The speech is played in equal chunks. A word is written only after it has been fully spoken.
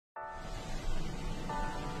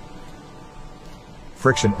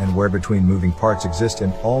friction and wear between moving parts exist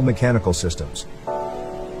in all mechanical systems.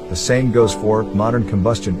 The same goes for modern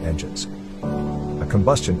combustion engines. A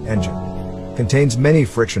combustion engine contains many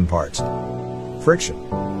friction parts.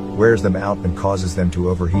 Friction wears them out and causes them to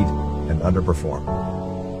overheat and underperform.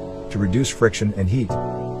 To reduce friction and heat,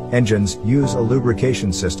 engines use a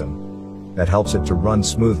lubrication system that helps it to run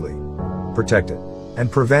smoothly, protect it,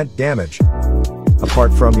 and prevent damage.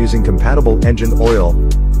 Apart from using compatible engine oil,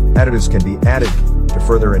 additives can be added to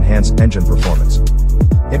further enhance engine performance.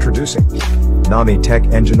 Introducing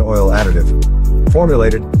NAMITEC engine oil additive,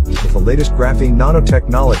 formulated with the latest graphene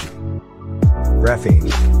nanotechnology.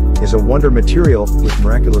 Graphene is a wonder material with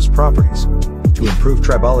miraculous properties to improve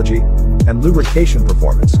tribology and lubrication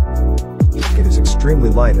performance. It is extremely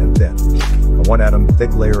light and thin, a one-atom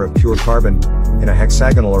thick layer of pure carbon in a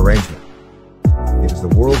hexagonal arrangement. It is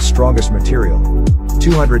the world's strongest material,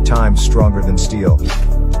 200 times stronger than steel.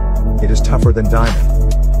 It is tougher than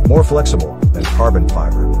diamond, more flexible than carbon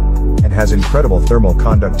fiber, and has incredible thermal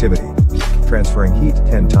conductivity, transferring heat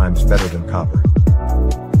 10 times better than copper.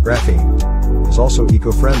 Graphene is also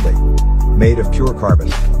eco-friendly, made of pure carbon.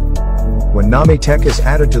 When NAMITEC is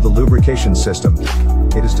added to the lubrication system,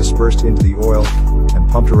 it is dispersed into the oil and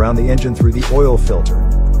pumped around the engine through the oil filter.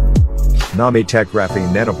 NAMITEC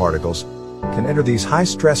graphene nanoparticles can enter these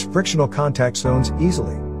high-stress frictional contact zones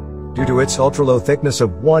easily, due to its ultra-low thickness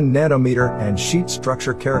of 1 nanometer and sheet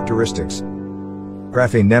structure characteristics.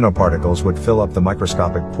 Graphene nanoparticles would fill up the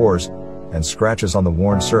microscopic pores and scratches on the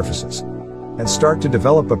worn surfaces, and start to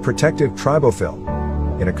develop a protective tribofilm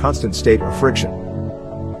in a constant state of friction.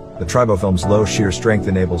 The tribofilm's low shear strength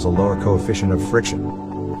enables a lower coefficient of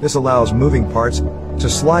friction. This allows moving parts to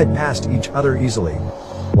slide past each other easily,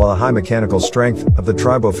 while the high mechanical strength of the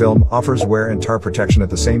tribofilm offers wear and tear protection at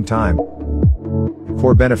the same time.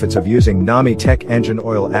 Core benefits of using NAMITEC engine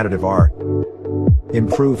oil additive are: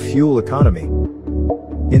 improve fuel economy,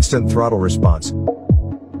 instant throttle response,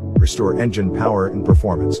 restore engine power and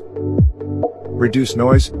performance, reduce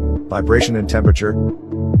noise, vibration and temperature,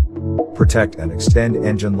 protect and extend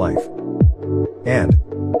engine life. And,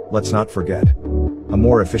 let's not forget, a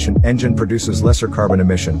more efficient engine produces lesser carbon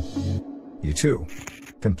emission. You too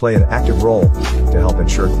can play an active role to help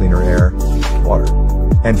ensure cleaner air, water,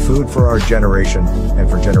 and food for our generation and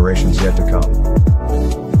for generations yet to come.